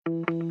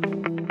Welcome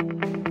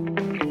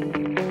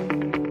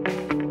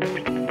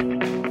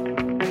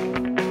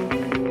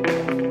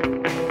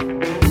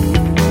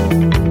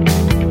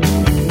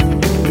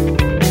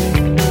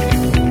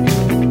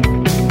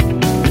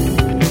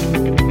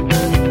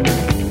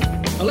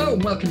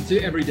to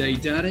Everyday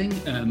Dadding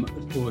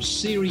for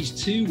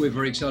Series 2. We're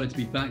very excited to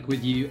be back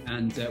with you,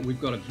 and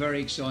we've got a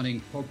very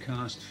exciting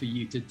podcast for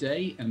you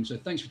today. So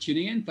thanks for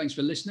tuning in. Thanks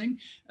for listening.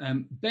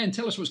 Ben,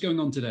 tell us what's going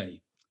on today.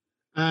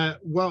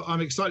 Well, I'm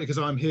excited because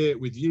I'm here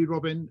with you,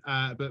 Robin,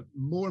 but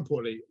more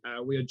importantly,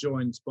 we are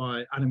joined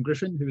by Adam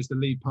Griffin, who is the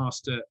lead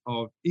pastor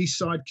of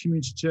Eastside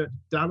Community Church,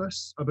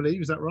 Dallas, I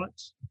believe. Is that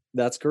right?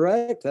 That's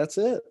correct. That's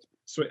it.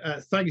 Sweet.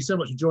 Thank you so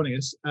much for joining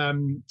us.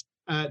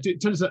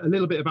 Tell us a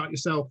little bit about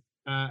yourself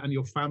and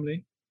your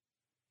family.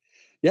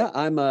 Yeah,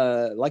 I'm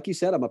like you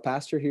said, I'm a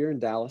pastor here in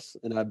Dallas,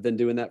 and I've been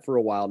doing that for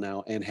a while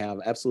now and have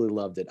absolutely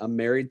loved it. I'm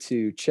married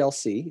to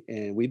Chelsea,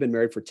 and we've been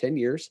married for 10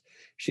 years.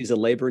 She's a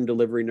labor and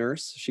delivery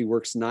nurse. She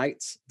works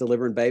nights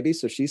delivering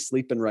babies, so she's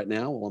sleeping right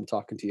now while I'm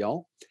talking to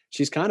y'all.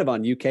 She's kind of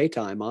on UK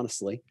time,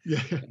 honestly.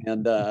 Yeah.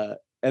 And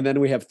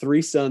then we have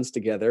 3 sons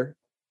together,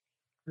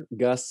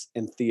 Gus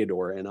and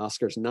Theodore, and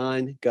Oscar's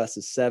 9, Gus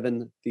is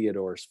 7,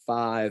 Theodore's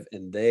 5,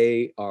 and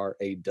they are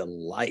a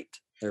delight.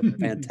 They're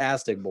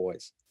fantastic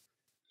boys.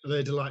 Are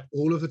they a delight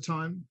all of the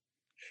time?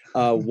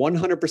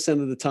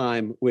 100% of the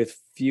time, with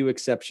few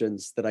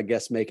exceptions that I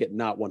guess make it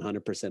not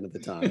 100% of the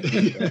time.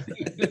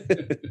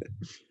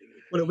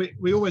 Well,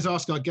 we always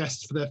ask our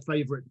guests for their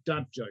favorite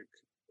dad joke,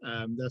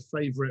 their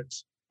favorite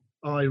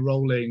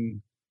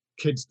eye-rolling,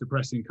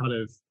 kids-depressing kind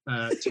of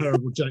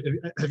terrible joke.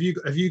 Have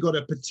you got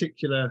a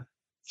particular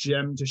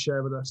gem to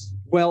share with us?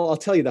 Well, I'll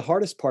tell you, the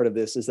hardest part of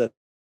this is that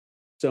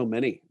so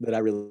many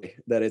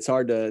that it's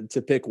hard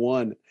to pick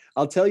one.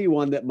 I'll tell you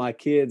one that my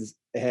kids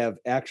have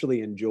actually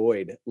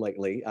enjoyed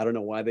lately. I don't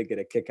know why they get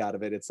a kick out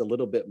of it. It's a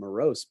little bit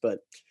morose, but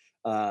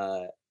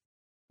the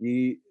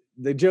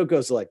joke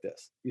goes like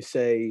this. You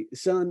say,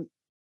 "Son,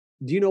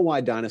 do you know why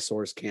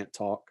dinosaurs can't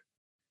talk?"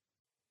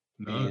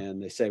 No.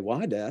 And they say,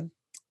 "Why, Dad?"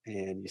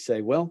 And you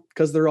say, "Well,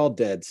 because they're all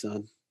dead,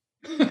 son."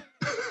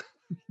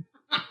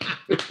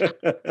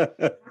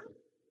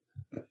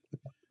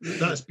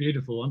 That's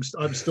beautiful.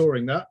 I'm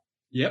storing that.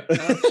 Yep,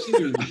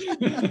 absolutely.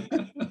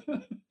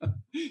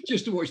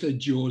 Just to watch their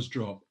jaws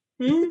drop.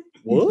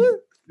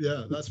 What?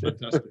 Yeah, that's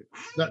fantastic.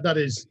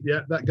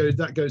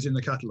 That goes in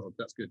the catalogue.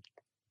 That's good.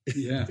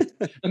 Yeah.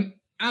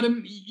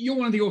 Adam, you're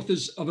one of the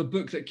authors of a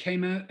book that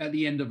came out at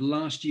the end of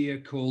last year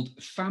called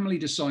Family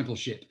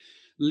Discipleship: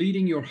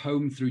 Leading Your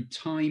Home Through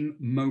Time,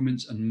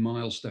 Moments, and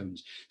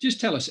Milestones. Just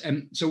tell us,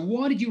 so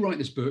why did you write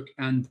this book,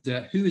 and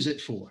who is it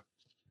for?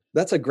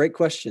 That's a great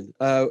question.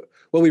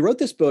 Well, we wrote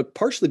this book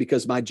partially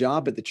because my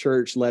job at the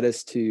church led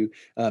us to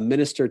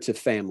minister to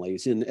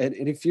families. And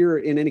if you're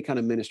in any kind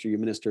of ministry, you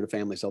minister to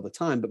families all the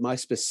time. But my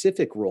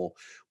specific role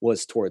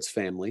was towards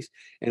families.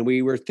 And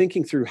we were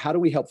thinking through, how do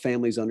we help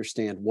families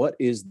understand what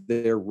is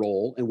their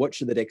role and what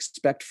should they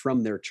expect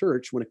from their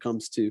church when it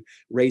comes to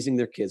raising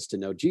their kids to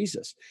know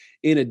Jesus.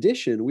 In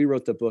addition, we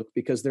wrote the book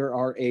because there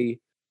are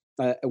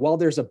while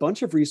there's a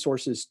bunch of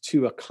resources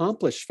to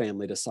accomplish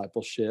family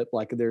discipleship,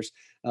 like there's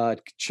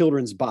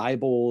children's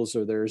Bibles,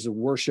 or there's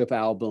worship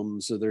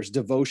albums, or there's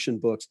devotion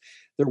books,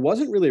 there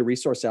wasn't really a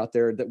resource out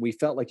there that we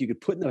felt like you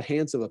could put in the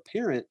hands of a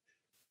parent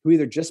who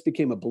either just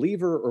became a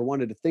believer or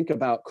wanted to think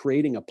about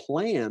creating a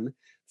plan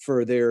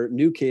for their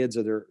new kids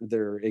or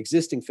their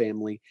existing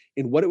family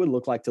and what it would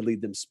look like to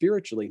lead them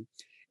spiritually.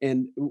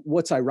 And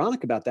what's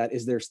ironic about that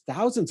is there's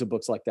thousands of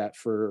books like that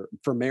for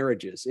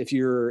marriages. If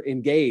you're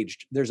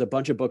engaged, there's a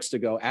bunch of books to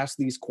go ask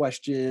these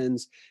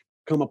questions,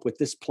 come up with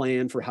this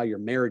plan for how your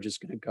marriage is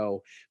going to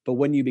go. But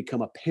when you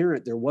become a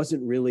parent, there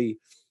wasn't really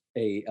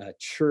a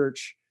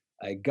church,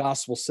 a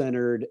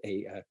gospel-centered,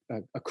 a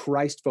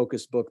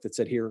Christ-focused book that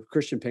said, here,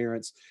 Christian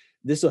parents,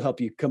 this will help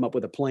you come up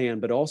with a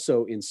plan, but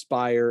also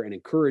inspire and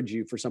encourage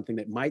you for something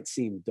that might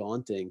seem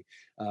daunting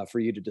for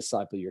you to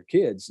disciple your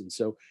kids. And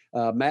so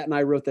Matt and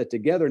I wrote that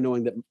together,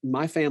 knowing that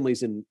my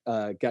family's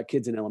got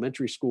kids in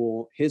elementary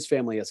school, his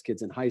family has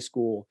kids in high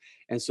school.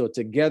 And so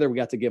together we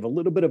got to give a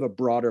little bit of a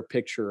broader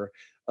picture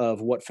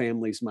of what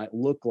families might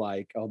look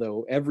like,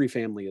 although every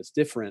family is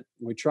different.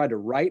 We tried to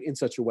write in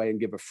such a way and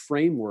give a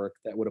framework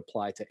that would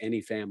apply to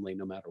any family,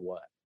 no matter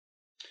what.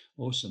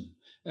 Awesome.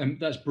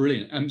 That's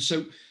brilliant.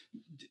 So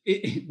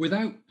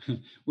without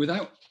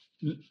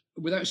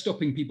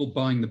stopping people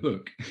buying the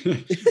book,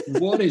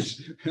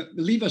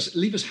 leave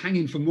us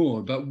hanging for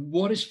more, but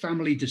what is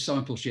family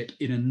discipleship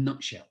in a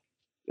nutshell?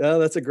 Oh,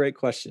 that's a great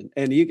question.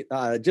 And you,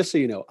 just so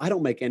you know, I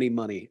don't make any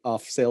money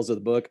off sales of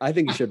the book. I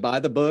think you should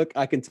buy the book.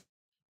 I can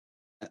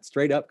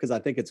straight up because I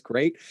think it's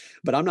great,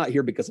 but I'm not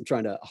here because I'm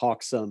trying to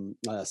hawk some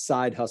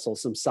side hustle,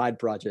 some side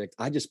project.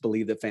 I just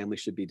believe that families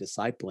should be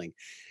discipling,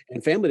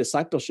 and family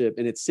discipleship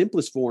in its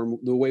simplest form,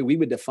 the way we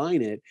would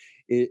define it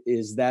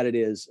is that it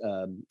is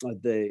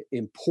the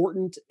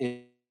important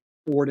and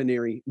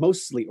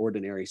mostly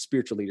ordinary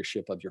spiritual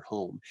leadership of your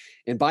home.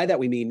 And by that,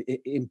 we mean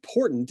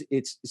important.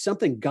 It's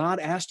something God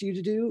asked you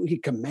to do. He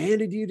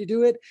commanded you to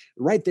do it.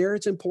 Right there,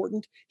 it's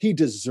important. He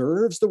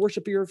deserves the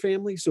worship of your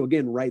family. So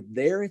again, right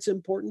there, it's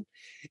important.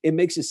 It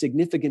makes a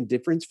significant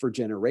difference for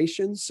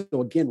generations.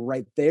 So again,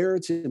 right there,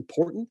 it's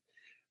important.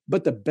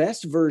 But the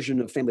best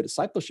version of family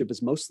discipleship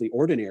is mostly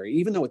ordinary.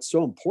 Even though it's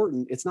so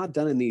important, it's not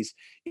done in these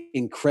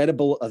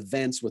incredible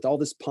events with all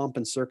this pomp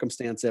and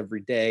circumstance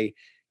every day.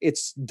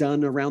 It's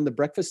done around the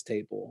breakfast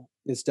table.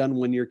 It's done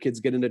when your kids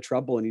get into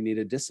trouble and you need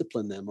to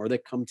discipline them, or they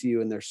come to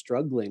you and they're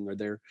struggling, or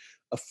they're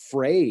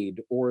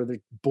afraid, or they're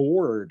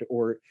bored,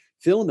 or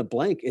fill in the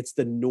blank. It's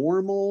the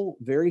normal,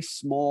 very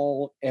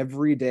small,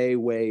 everyday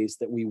ways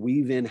that we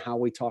weave in how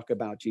we talk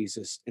about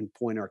Jesus and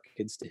point our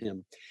kids to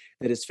him.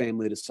 That is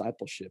family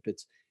discipleship.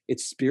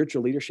 It's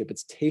spiritual leadership.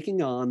 It's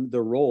taking on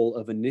the role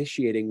of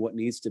initiating what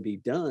needs to be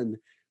done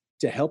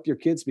to help your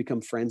kids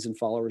become friends and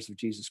followers of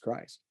Jesus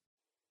Christ.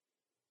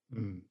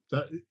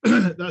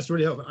 That's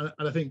really helpful,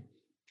 and I think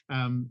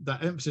that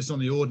emphasis on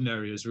the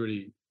ordinary is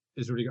really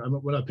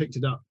good. When I picked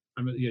it up,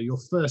 your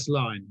first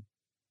line,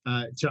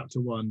 chapter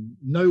 1: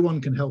 no one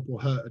can help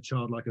or hurt a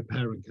child like a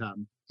parent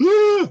can.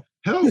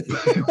 Help! And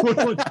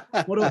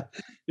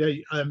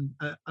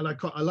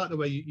I like the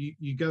way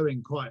you go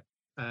in quite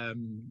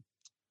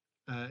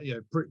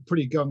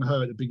pretty gung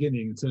ho at the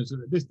beginning in terms of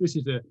this. This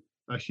is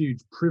a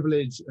huge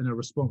privilege and a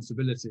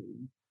responsibility.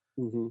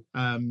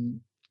 And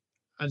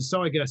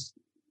so I guess,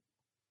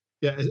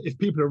 if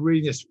people are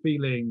reading this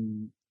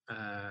feeling,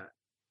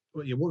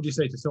 what would you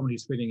say to someone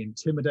who's feeling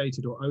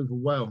intimidated or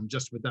overwhelmed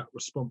just with that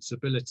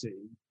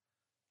responsibility,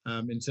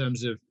 in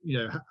terms of,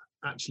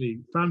 actually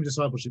family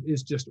discipleship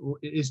is just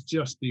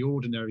the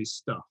ordinary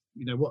stuff.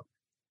 What,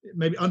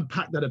 maybe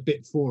unpack that a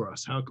bit for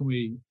us. How can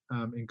we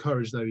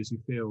encourage those who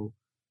feel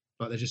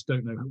like they just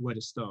don't know where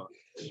to start?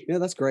 Yeah,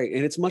 that's great.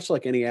 And it's much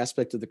like any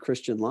aspect of the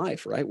Christian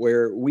life, right?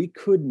 Where we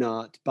could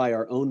not, by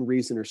our own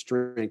reason or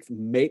strength,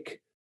 make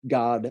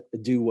God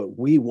do what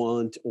we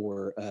want,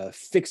 or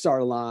fix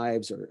our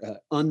lives, or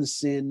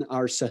unsin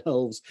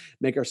ourselves,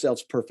 make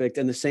ourselves perfect.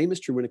 And the same is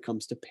true when it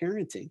comes to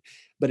parenting.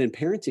 But in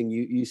parenting,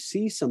 you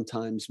see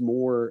sometimes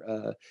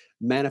more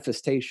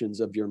manifestations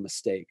of your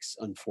mistakes,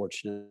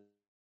 unfortunately.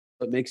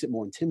 It makes it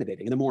more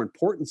intimidating. And the more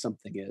important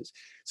something is,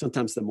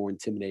 sometimes the more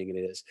intimidating it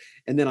is.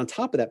 And then on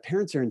top of that,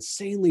 parents are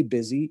insanely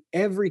busy.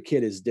 Every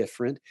kid is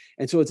different.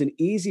 And so it's an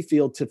easy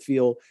field to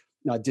feel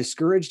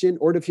discouraged in,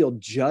 or to feel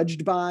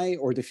judged by,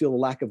 or to feel a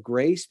lack of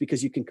grace,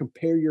 because you can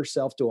compare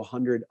yourself to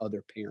 100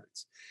 other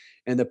parents.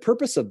 And the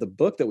purpose of the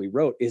book that we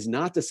wrote is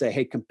not to say,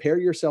 hey, compare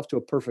yourself to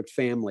a perfect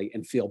family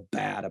and feel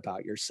bad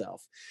about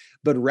yourself,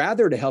 but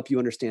rather to help you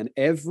understand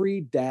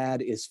every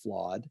dad is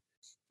flawed.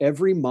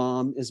 Every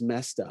mom is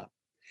messed up.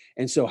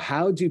 And so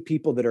how do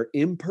people that are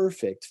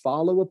imperfect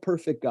follow a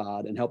perfect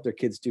God and help their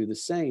kids do the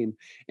same?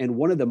 And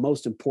one of the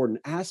most important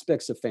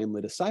aspects of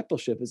family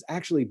discipleship is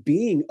actually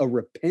being a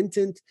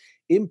repentant,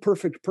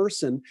 imperfect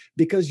person,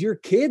 because your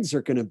kids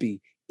are going to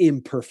be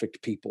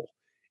imperfect people.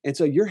 And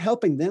so you're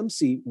helping them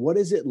see, what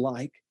is it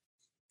like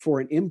for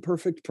an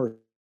imperfect person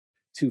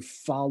to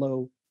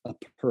follow a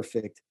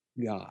perfect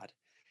God?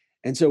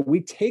 And so we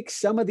take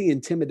some of the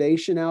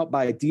intimidation out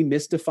by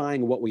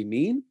demystifying what we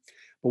mean.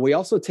 But we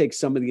also take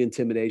some of the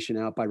intimidation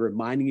out by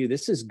reminding you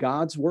this is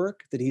God's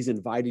work that he's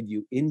invited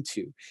you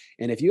into.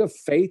 And if you have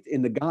faith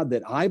in the God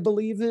that I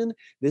believe in,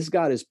 this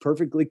God is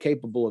perfectly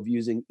capable of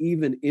using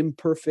even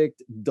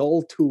imperfect,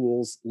 dull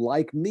tools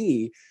like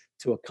me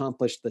to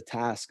accomplish the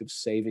task of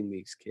saving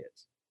these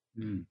kids.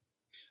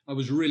 I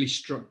was really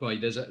struck by,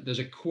 there's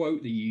a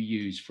quote that you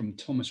use from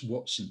Thomas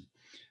Watson,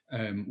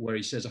 where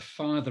he says, a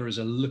father is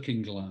a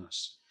looking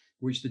glass,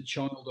 which the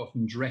child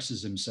often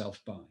dresses himself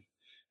by.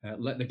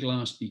 Let the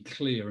glass be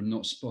clear and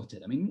not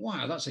spotted. I mean,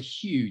 wow, that's a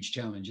huge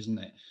challenge, isn't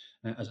it?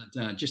 As a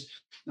dad,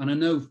 and I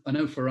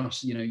know for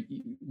us,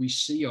 we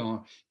see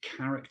our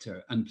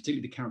character, and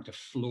particularly the character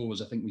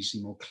flaws, I think we see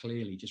more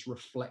clearly just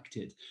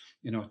reflected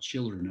in our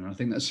children. And I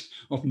think that's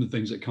often the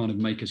things that kind of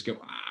make us go,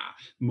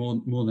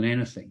 more than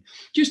anything.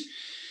 Just,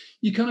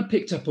 you kind of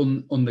picked up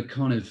on the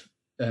kind of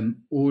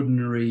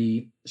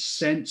ordinary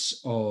sense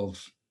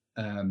of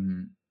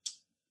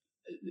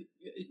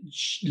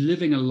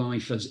living a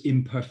life as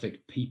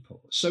imperfect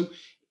people. So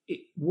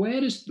where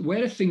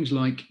do things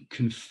like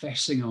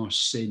confessing our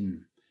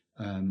sin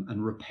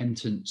and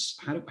repentance,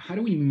 how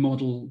do we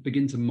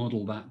begin to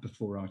model that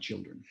before our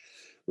children?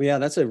 Well, yeah,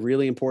 that's a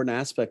really important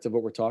aspect of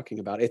what we're talking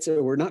about.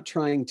 We're not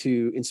trying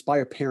to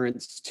inspire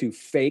parents to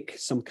fake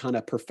some kind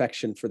of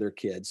perfection for their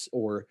kids,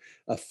 or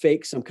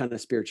fake some kind of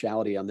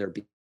spirituality on their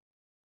behalf.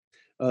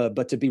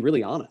 But to be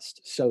really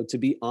honest. So to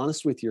be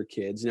honest with your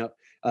kids. Now,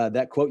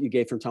 that quote you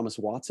gave from Thomas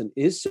Watson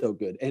is so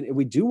good. And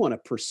we do want to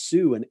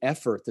pursue an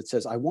effort that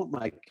says, I want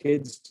my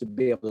kids to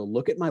be able to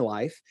look at my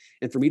life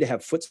and for me to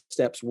have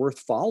footsteps worth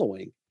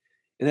following.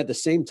 And at the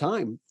same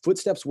time,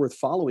 footsteps worth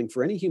following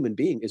for any human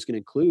being is going to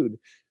include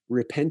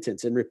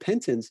repentance. And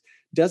repentance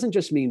doesn't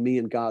just mean me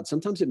and God.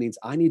 Sometimes it means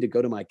I need to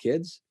go to my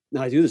kids.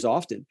 Now, I do this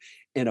often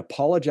and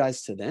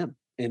apologize to them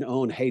and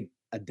own, hey,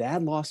 a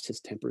dad lost his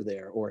temper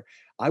there, or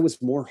I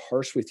was more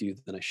harsh with you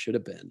than I should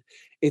have been.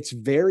 It's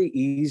very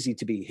easy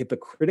to be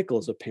hypocritical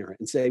as a parent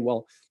and say,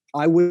 well,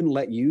 I wouldn't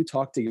let you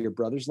talk to your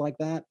brothers like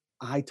that.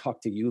 I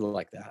talk to you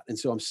like that. And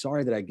so I'm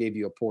sorry that I gave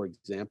you a poor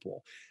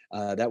example.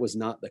 That was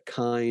not the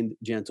kind,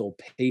 gentle,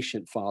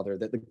 patient father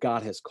that the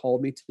God has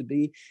called me to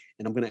be.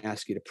 And I'm going to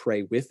ask you to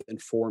pray with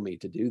and for me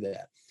to do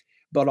that.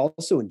 But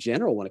also in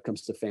general, when it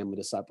comes to family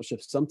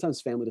discipleship,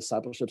 sometimes family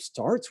discipleship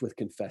starts with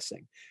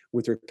confessing,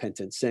 with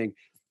repentance, saying,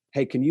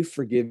 hey, can you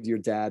forgive your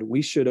dad?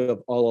 We should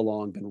have all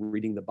along been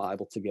reading the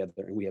Bible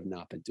together and we have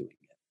not been doing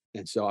it.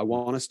 And so I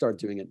want to start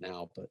doing it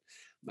now, but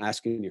I'm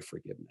asking your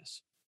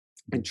forgiveness.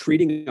 And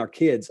treating our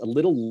kids a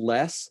little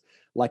less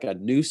like a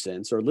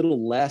nuisance, or a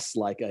little less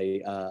like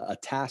a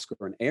task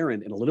or an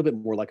errand, and a little bit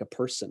more like a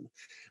person,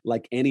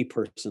 like any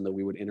person that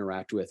we would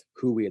interact with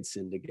who we had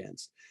sinned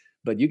against.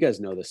 But you guys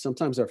know this.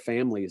 Sometimes our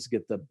families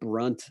get the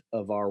brunt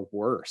of our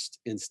worst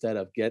instead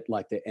of get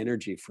like the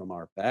energy from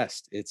our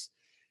best. It's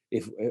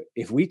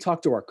if we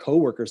talk to our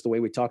coworkers the way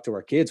we talk to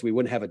our kids, we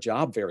wouldn't have a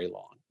job very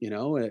long, you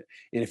know. And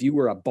if you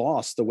were a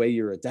boss the way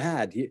you're a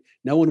dad,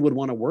 no one would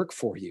want to work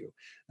for you.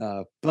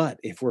 But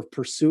if we're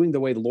pursuing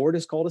the way the Lord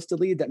has called us to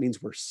lead, that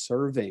means we're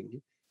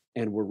serving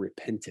and we're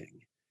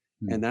repenting,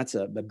 and that's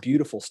a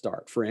beautiful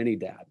start for any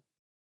dad.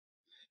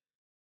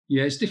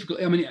 Yeah, it's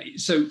difficult. I mean,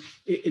 so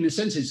in a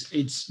sense,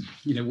 it's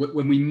you know,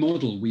 when we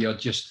model, we are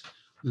just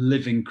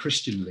living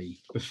Christianly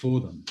before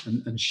them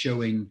and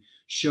showing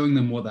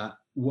them what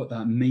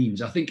that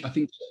means. I think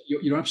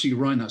you're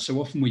absolutely right in that. So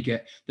often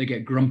they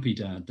get grumpy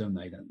dad, don't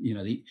they? You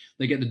know,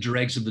 they get the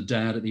dregs of the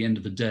dad at the end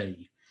of the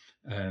day,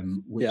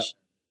 which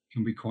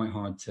can be quite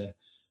hard to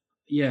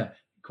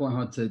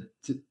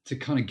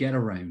kind of get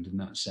around in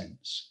that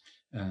sense.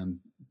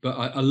 But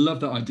I love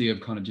that idea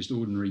of kind of just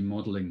ordinary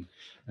modeling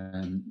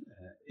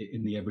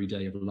in the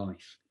everyday of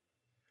life.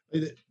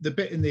 The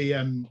bit in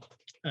the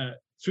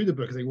through the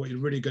book, I think what you're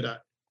really good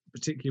at,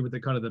 particularly with the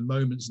kind of the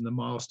moments and the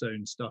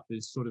milestone stuff,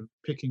 is sort of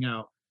picking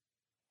out.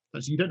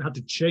 So you don't have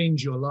to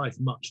change your life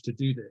much to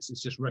do this.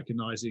 It's just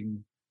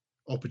recognizing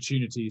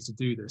opportunities to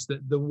do this.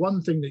 The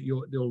one thing that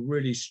you're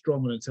really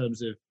strong on in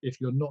terms of,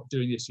 if you're not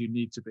doing this, you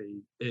need to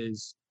be,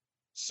 is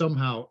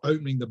somehow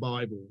opening the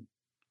Bible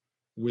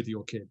with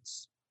your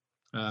kids.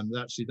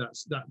 Actually,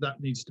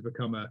 that needs to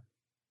become a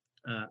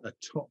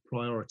top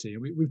priority.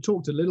 And we've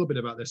talked a little bit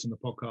about this on the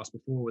podcast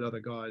before with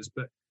other guys,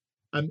 but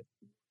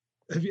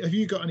have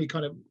you got any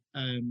kind of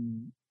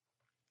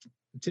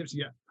tips?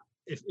 Yeah,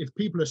 if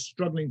people are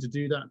struggling to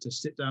do that, to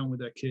sit down with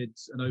their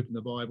kids and open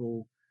the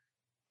Bible,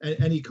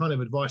 any kind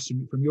of advice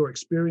from your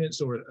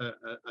experience, or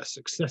a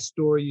success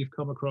story you've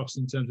come across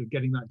in terms of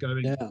getting that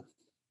going?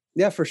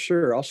 Yeah, for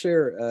sure. I'll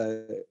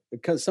share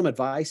some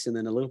advice and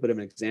then a little bit of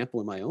an example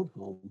in my own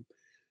home.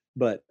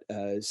 But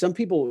some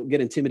people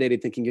get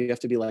intimidated thinking you have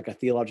to be like a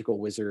theological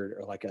wizard,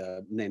 or like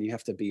you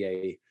have to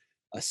be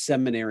a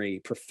seminary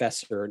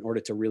professor in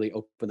order to really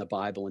open the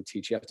Bible and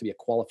teach. You have to be a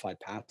qualified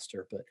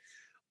pastor. But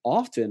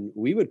often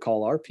we would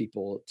call our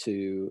people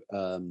to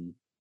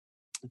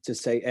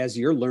say, as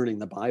you're learning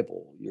the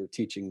Bible, you're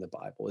teaching the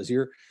Bible, as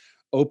you're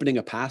opening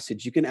a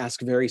passage, you can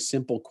ask very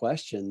simple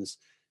questions.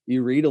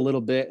 You read a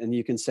little bit and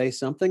you can say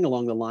something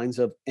along the lines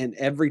of, and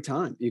every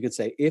time you can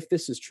say, if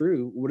this is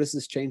true, what does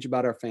this change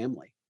about our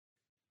family?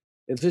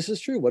 If this is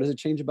true, what does it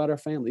change about our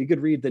family? You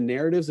could read the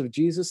narratives of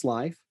Jesus'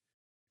 life,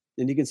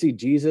 and you can see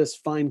Jesus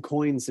find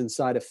coins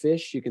inside a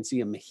fish. You can see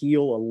him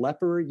heal a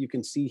leper. You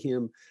can see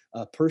him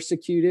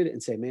persecuted,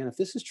 and say, man, if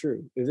this is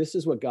true, if this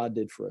is what God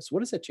did for us,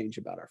 what does that change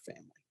about our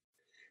family?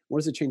 What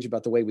does it change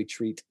about the way we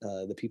treat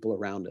the people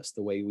around us,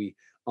 the way we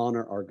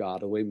honor our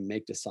God, the way we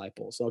make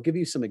disciples? So I'll give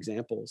you some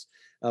examples.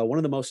 One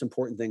of the most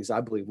important things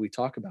I believe we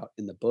talk about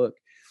in the book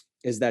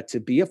is that to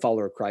be a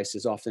follower of Christ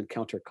is often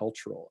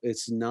countercultural.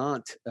 It's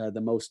not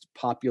the most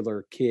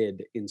popular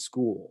kid in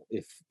school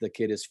if the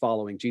kid is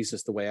following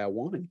Jesus the way I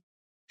want him,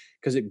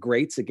 because it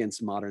grates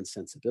against modern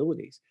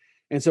sensibilities.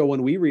 And so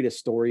when we read a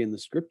story in the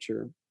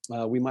scripture,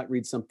 we might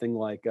read something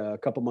like a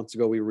couple months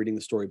ago, we were reading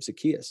the story of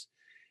Zacchaeus.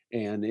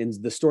 And in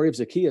the story of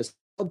Zacchaeus,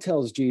 God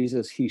tells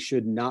Jesus he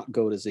should not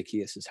go to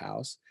Zacchaeus's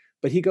house,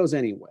 but he goes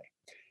anyway.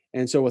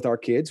 And so with our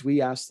kids,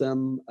 we ask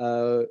them,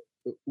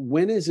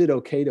 when is it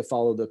okay to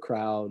follow the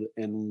crowd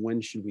and when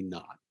should we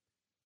not?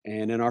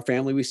 And in our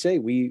family, we say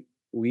we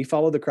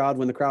follow the crowd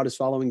when the crowd is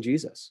following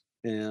Jesus.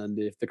 And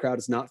if the crowd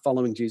is not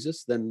following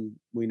Jesus, then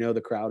we know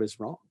the crowd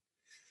is wrong.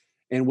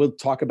 And we'll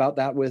talk about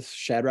that with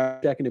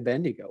Shadrach, Meshach, and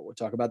Abednego. We'll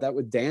talk about that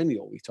with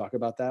Daniel. We talk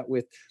about that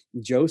with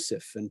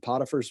Joseph and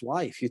Potiphar's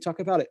wife. You talk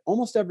about it,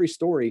 almost every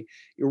story,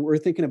 we're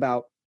thinking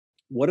about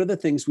what are the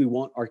things we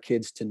want our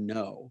kids to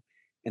know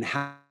and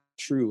how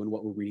true in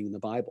what we're reading in the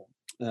Bible.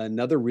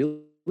 Another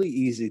really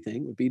easy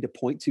thing would be to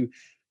point to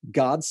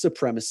God's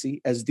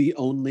supremacy as the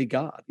only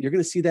God. You're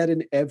going to see that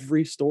in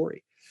every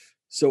story.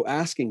 So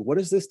asking, what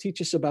does this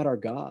teach us about our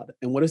God?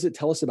 And what does it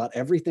tell us about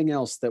everything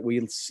else that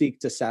we seek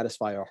to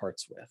satisfy our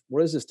hearts with?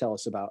 What does this tell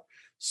us about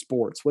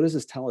sports? What does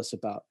this tell us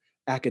about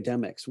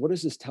academics? What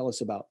does this tell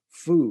us about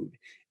food?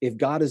 If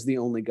God is the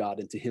only God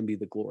and to him be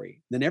the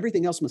glory, then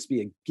everything else must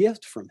be a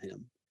gift from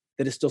him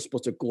that is still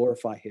supposed to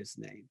glorify his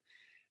name.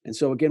 And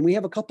so again, we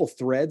have a couple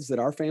threads that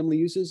our family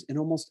uses in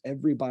almost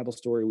every Bible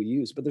story we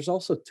use, but there's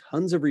also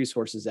tons of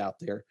resources out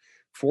there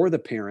for the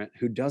parent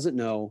who doesn't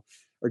know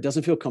or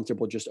doesn't feel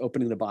comfortable just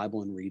opening the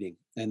Bible and reading.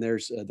 And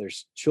there's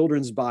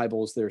children's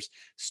Bibles, there's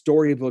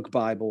storybook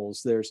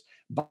Bibles, there's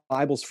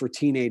Bibles for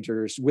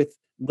teenagers with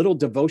little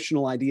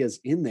devotional ideas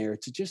in there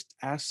to just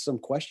ask some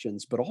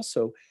questions. But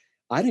also,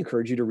 I'd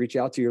encourage you to reach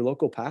out to your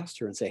local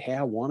pastor and say, hey,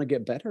 I want to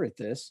get better at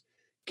this.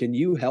 Can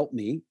you help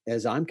me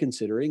as I'm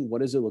considering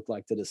what does it look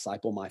like to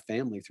disciple my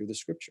family through the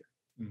scripture?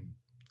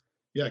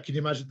 Yeah, can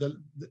you imagine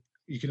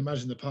you can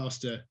imagine the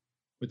pastor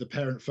with the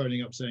parent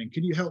phoning up saying,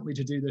 can you help me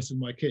to do this with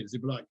my kids?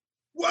 They'd be like,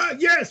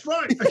 what? Yes,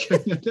 right.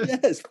 Okay.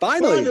 Yes,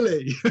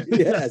 finally.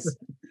 Yes.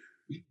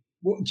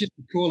 Just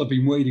the call I've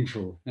been waiting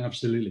for.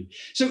 Absolutely.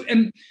 So,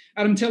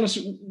 Adam, tell us,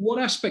 what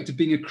aspect of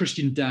being a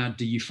Christian dad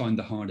do you find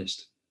the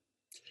hardest?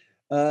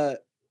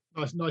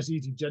 Nice,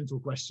 easy, gentle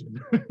question.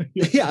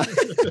 Yeah.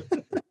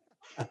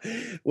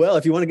 Well,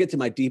 if you want to get to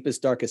my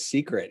deepest, darkest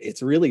secret,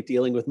 it's really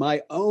dealing with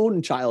my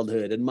own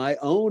childhood and my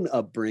own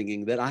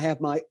upbringing that I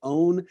have my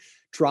own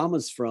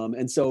traumas from.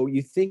 And so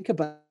you think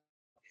about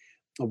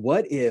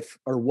what if,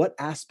 or what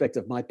aspect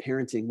of my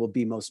parenting will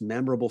be most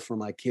memorable for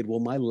my kid? Will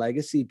my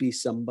legacy be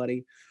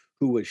somebody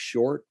who was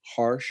short,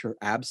 harsh, or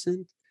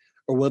absent?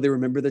 Or will they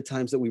remember the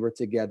times that we were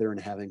together and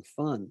having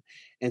fun?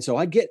 And so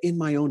I get in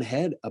my own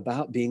head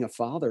about being a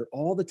father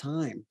all the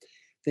time,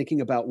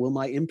 thinking about, will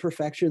my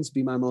imperfections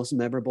be my most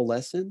memorable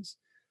lessons?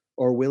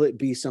 Or will it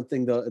be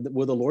something,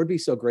 will the Lord be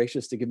so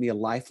gracious to give me a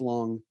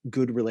lifelong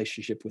good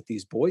relationship with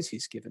these boys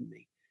he's given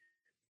me?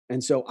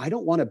 And so I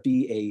don't want to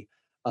be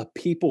a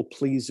people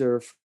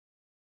pleaser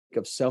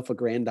of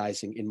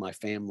self-aggrandizing in my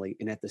family.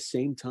 And at the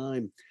same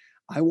time,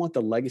 I want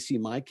the legacy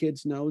my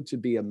kids know to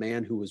be a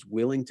man who is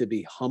willing to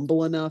be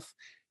humble enough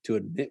to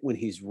admit when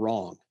he's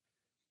wrong.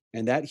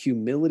 And that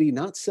humility,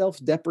 not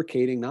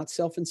self-deprecating, not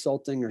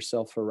self-insulting or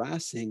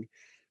self-harassing,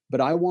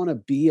 but I want to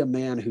be a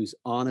man who's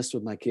honest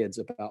with my kids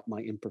about my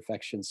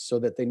imperfections so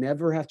that they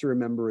never have to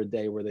remember a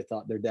day where they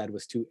thought their dad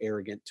was too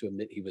arrogant to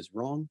admit he was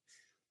wrong,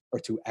 or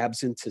too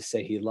absent to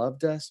say he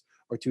loved us,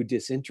 or too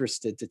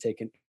disinterested to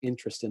take an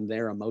interest in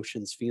their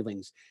emotions,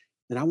 feelings.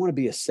 And I want to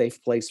be a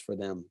safe place for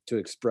them to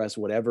express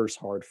whatever's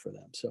hard for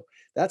them. So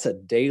that's a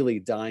daily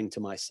dying to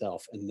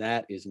myself. And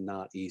that is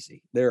not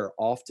easy. There are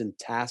often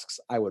tasks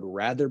I would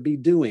rather be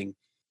doing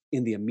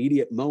in the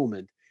immediate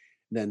moment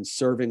than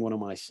serving one of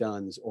my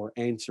sons or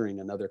answering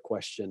another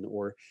question.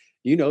 Or,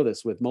 you know,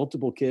 this with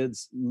multiple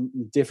kids,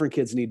 different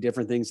kids need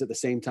different things at the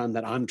same time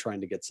that I'm trying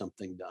to get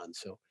something done.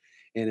 So,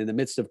 and in the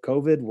midst of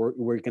COVID,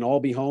 we can all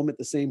be home at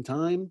the same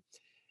time.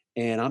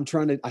 And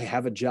I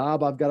have a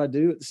job I've got to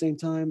do at the same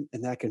time.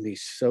 And that can be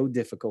so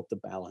difficult to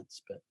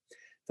balance. But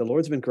the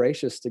Lord's been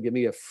gracious to give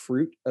me a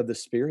fruit of the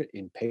Spirit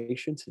in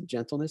patience and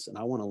gentleness. And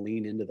I want to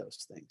lean into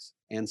those things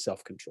and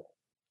self-control.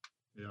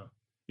 Yeah.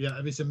 Yeah. I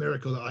mean, it's a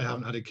miracle that I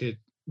haven't had a kid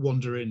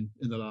wander in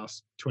the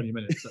last 20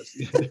 minutes.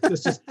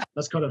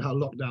 That's kind of how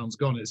lockdown's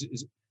gone.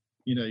 Is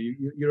you know,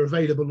 you're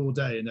available all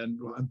day and then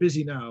I'm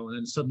busy now. And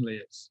then suddenly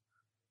it's,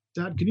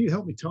 Dad, can you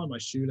help me tie my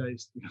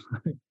shoelace?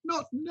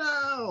 Not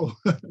now.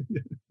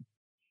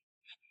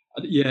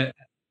 Yeah,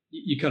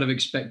 you kind of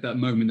expect that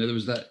moment. There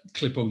was that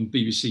clip on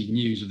BBC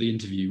News of the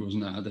interview,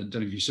 wasn't there? I don't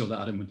know if you saw that,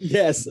 Adam.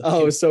 Yes.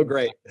 Oh, it was so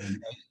great.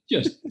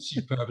 Just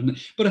superb.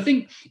 But I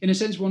think, in a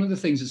sense, one of the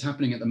things that's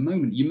happening at the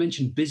moment, you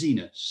mentioned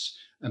busyness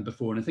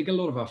before, and I think a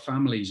lot of our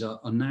families are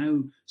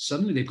now,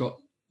 suddenly they've got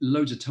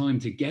loads of time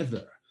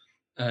together,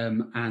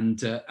 and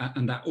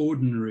that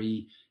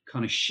ordinary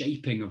kind of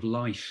shaping of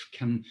life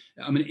can,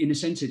 I mean, in a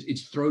sense,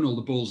 it's thrown all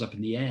the balls up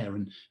in the air,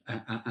 and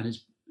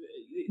it's,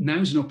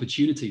 now's an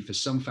opportunity for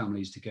some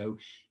families to go,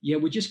 yeah,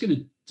 we're just going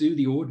to do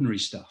the ordinary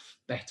stuff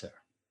better.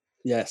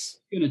 Yes.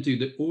 We're going to do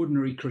the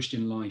ordinary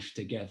Christian life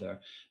together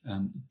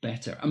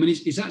better. I mean,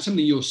 is that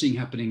something you're seeing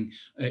happening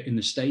in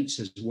the States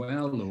as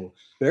well? Or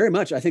very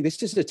much. I think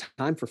this is a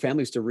time for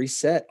families to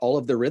reset all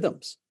of the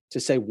rhythms, to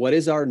say, what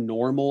is our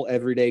normal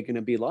everyday going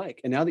to be like?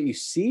 And now that you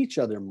see each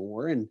other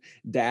more and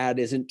dad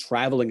isn't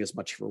traveling as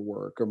much for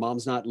work, or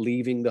mom's not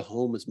leaving the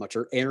home as much,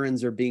 or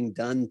errands are being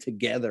done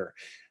together,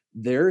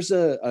 there's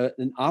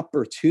an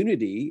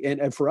opportunity.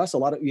 And for us, a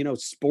lot of, you know,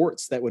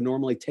 sports that would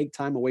normally take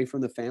time away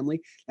from the family,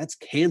 that's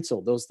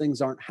canceled. Those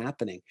things aren't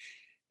happening.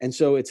 And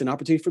so it's an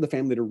opportunity for the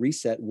family to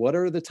reset. What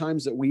are the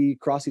times that we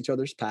cross each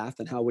other's path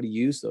and how would we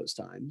use those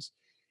times?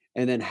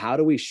 And then how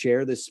do we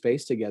share this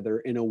space together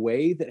in a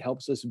way that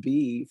helps us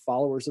be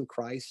followers of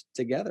Christ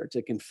together,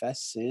 to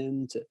confess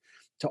sin,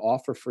 to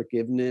offer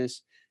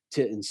forgiveness,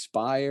 to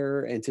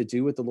inspire, and to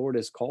do what the Lord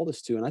has called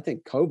us to. And I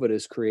think COVID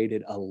has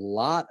created a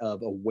lot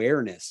of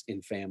awareness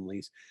in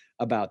families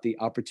about the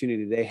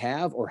opportunity they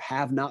have or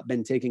have not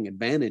been taking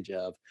advantage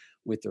of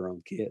with their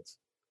own kids.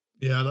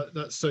 Yeah,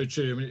 that's so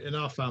true. I mean, in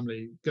our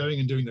family,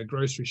 going and doing the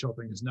grocery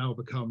shopping has now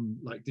become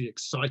like the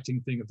exciting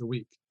thing of the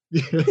week.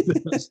 Yeah,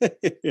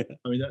 Yeah.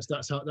 I mean,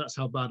 that's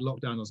how bad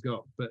lockdown has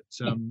got. But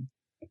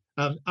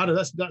Adam,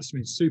 that's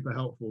been super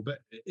helpful. But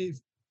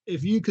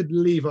if you could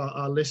leave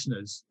our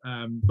listeners,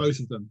 both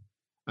of them,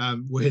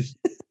 with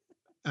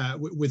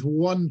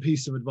one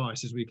piece of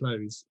advice as we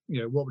close,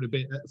 what would it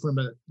be from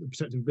a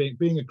perspective of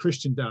being a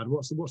Christian dad?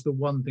 What's the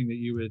one thing that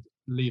you would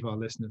leave our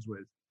listeners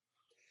with?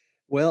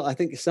 Well, I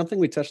think something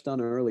we touched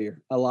on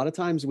earlier. A lot of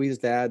times we as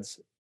dads,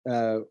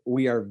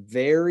 we are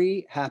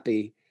very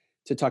happy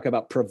to talk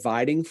about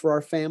providing for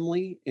our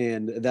family.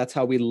 And that's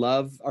how we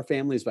love our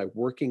families, by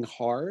working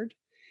hard.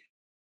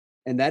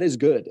 And that is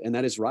good. And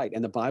that is right.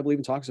 And the Bible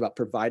even talks about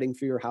providing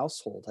for your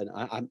household. And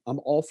I'm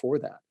all for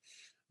that.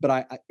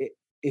 But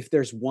if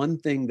there's one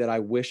thing that I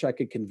wish I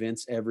could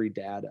convince every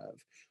dad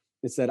of,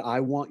 it's that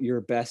I want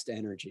your best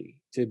energy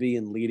to be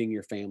in leading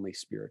your family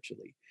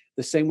spiritually.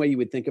 The same way you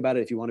would think about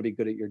it if you want to be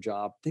good at your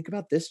job, think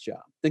about this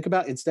job. Think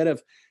about, instead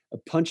of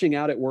punching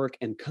out at work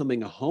and coming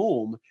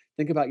home,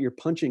 think about you're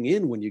punching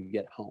in when you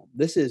get home.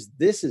 This is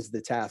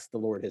the task the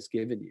Lord has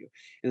given you.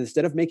 And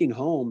instead of making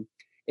home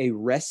a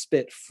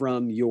respite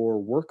from your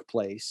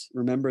workplace,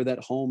 remember that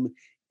home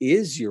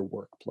is your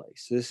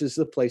workplace. This is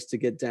the place to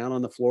get down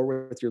on the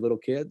floor with your little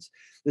kids.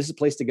 This is a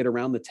place to get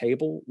around the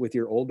table with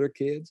your older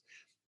kids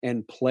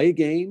and play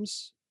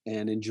games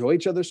and enjoy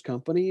each other's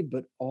company,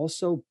 but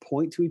also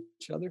point to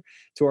each other,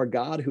 to our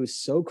God who is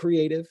so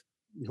creative,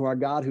 to our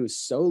God who is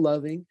so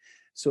loving,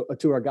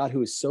 to our God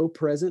who is so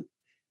present.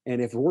 And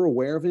if we're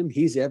aware of him,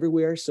 he's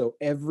everywhere. So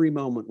every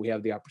moment we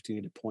have the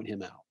opportunity to point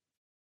him out.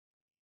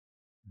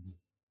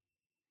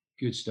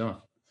 Good stuff.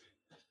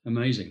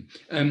 Amazing.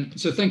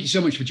 So thank you so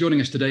much for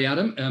joining us today,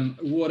 Adam.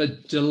 What a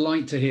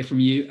delight to hear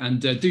from you.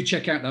 And do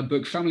check out that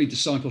book, Family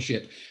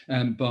Discipleship,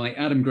 by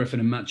Adam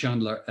Griffin and Matt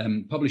Chandler,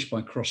 published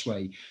by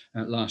Crossway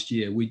last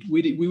year. We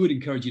would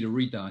encourage you to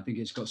read that. I think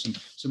it's got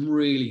some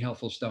really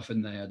helpful stuff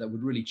in there that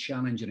would really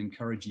challenge and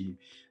encourage you.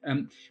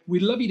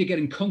 We'd love you to get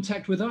in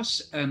contact with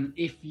us.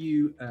 If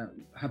you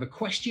have a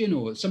question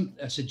or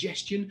a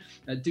suggestion,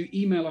 do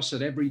email us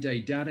at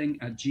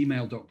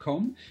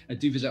everydaydadding@gmail.com.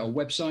 Do visit our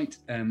website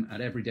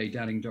at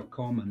everydaydadding.com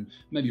and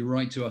maybe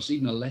write to us,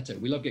 even a letter.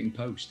 We love getting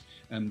post.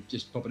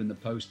 Just pop it in the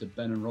post at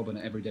Ben and Robin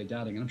at Everyday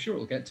Dadding, and I'm sure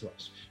it'll get to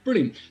us.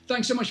 Brilliant.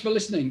 Thanks so much for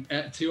listening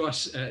to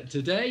us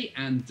today,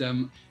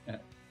 and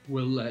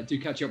we'll do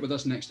catch up with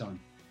us next time.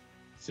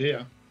 See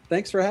ya.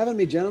 Thanks for having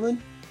me, gentlemen.